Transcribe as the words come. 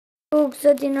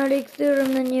Sot jena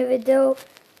rikthyrëm në një video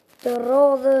të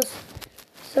rodhës.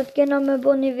 Sot kena me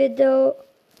bo një video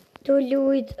të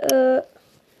lujt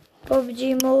PUBG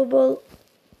Mobile.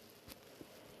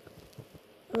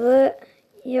 Dhe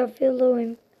ja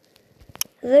fillojmë.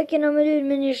 Dhe kena me lujt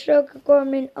me një shok ka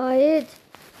emrin Ahit.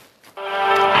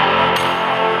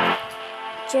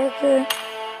 Qekë.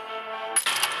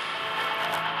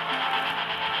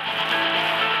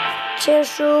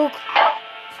 Qeshuk.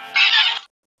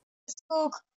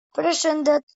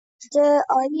 Përshëndet të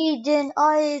Ahitin,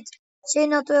 Ahit, që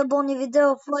jena të e bo një video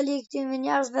fali këtymi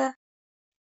njerëzve.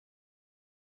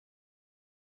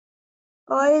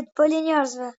 Ahit, fali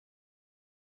njerëzve.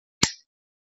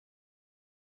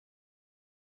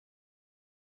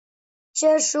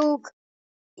 Që shuk,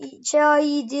 që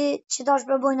Ahiti, që ta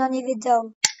shpërbojna një video.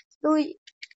 Thuj,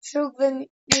 shukve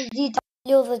një dita,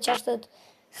 lodhe qashtet.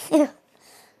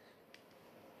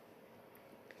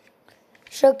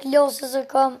 Shok losë se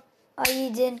kam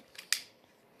Ahitin.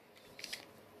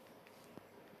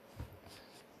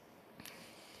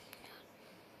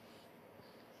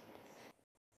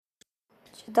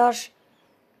 Që tash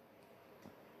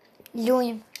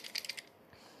lujmë.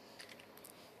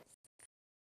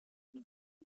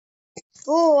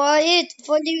 Ahit,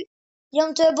 fali, jam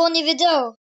të e bo një video.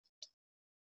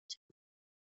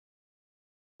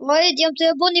 Ahit, jam të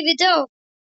e bo një video.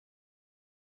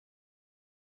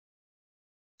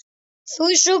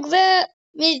 Thuj shukve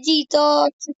me dita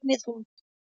që të me thuj.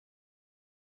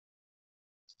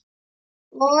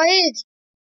 Ahit.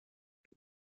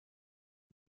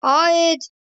 Ahit.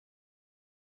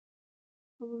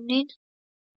 Ahit.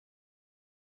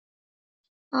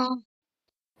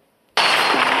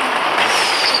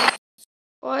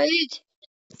 Ahit.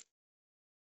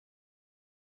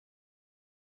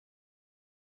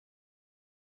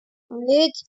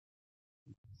 Ahit.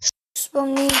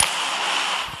 Spomni.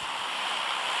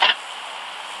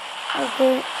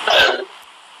 Okej.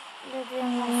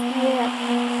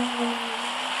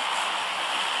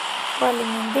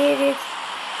 Faleminderit.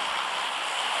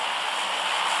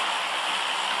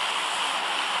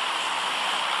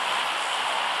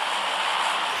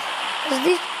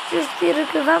 Zdi që është tjere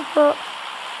këdhem, po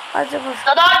aqe më shumë.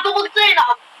 Të nërë të bëndëzina!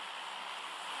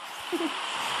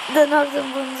 Dhe nërë të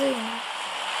bëndëzina.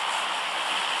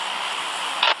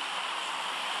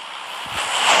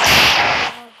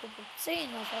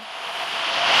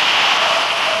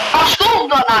 A shkumë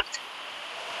do nërtë!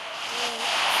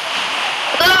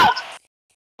 Të nërtë!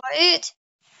 Ahit!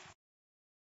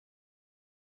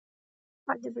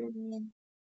 Hajde bre mjenë.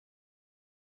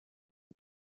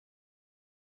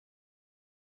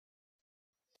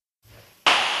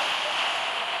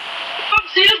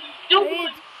 Ahit,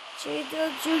 që i të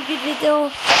që këtë video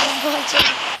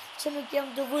që nuk jam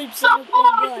të vull pëse nuk të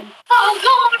gëllë.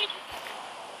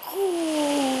 Ku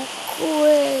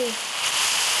e?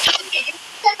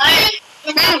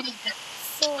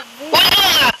 So,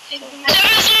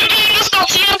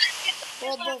 po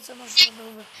bëllë se më shumë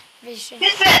dhe vishin.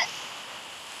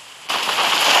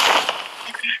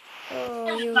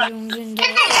 Ju më vëndë.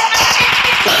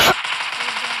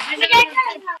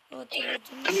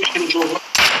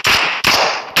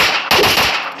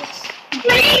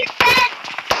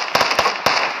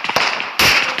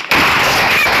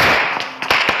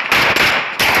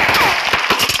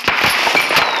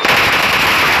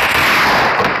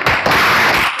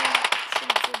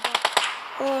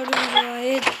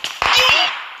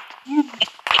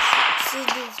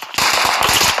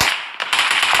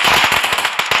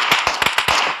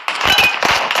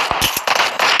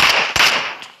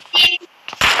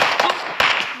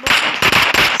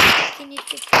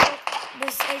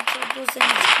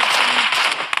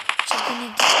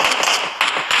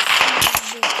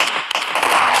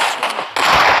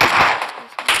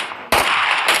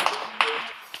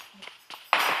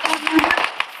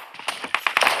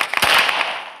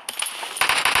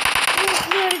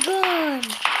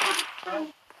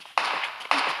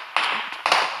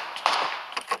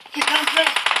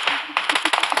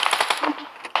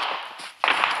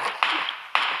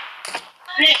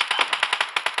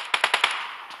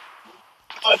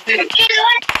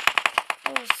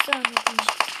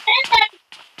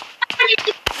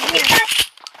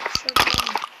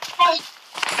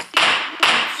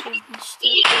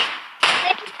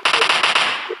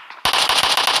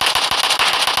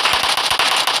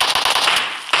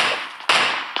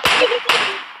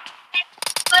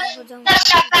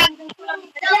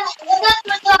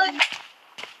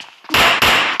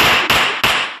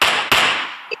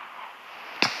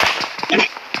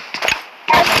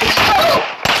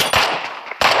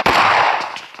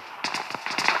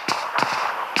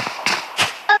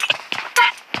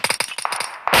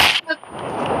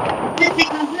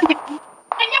 Shumë bëdhime.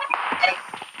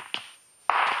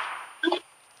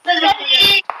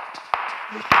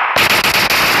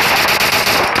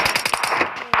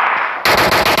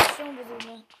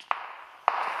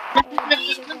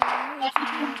 Që ka në të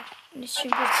mirë. Në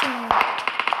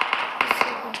 100%.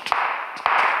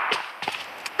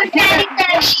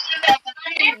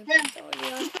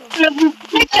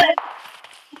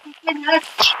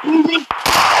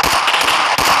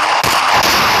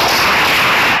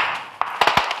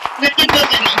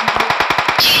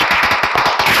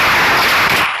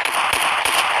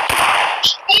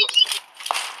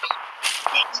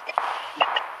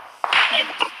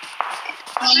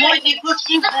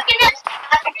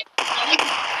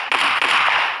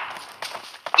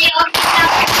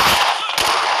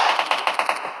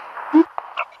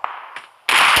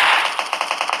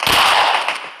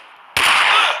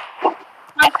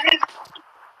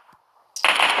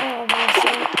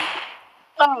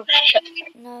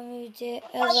 Në myti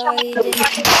edhe i dhe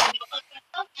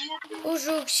u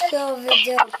shuk shka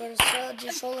video për sot,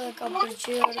 disholle ka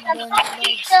përqyrë, bëni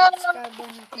like, subscribe,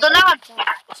 bëni komentar,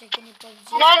 që keni PUBG,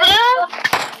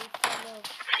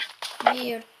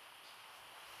 mirë,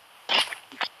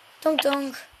 tung tung.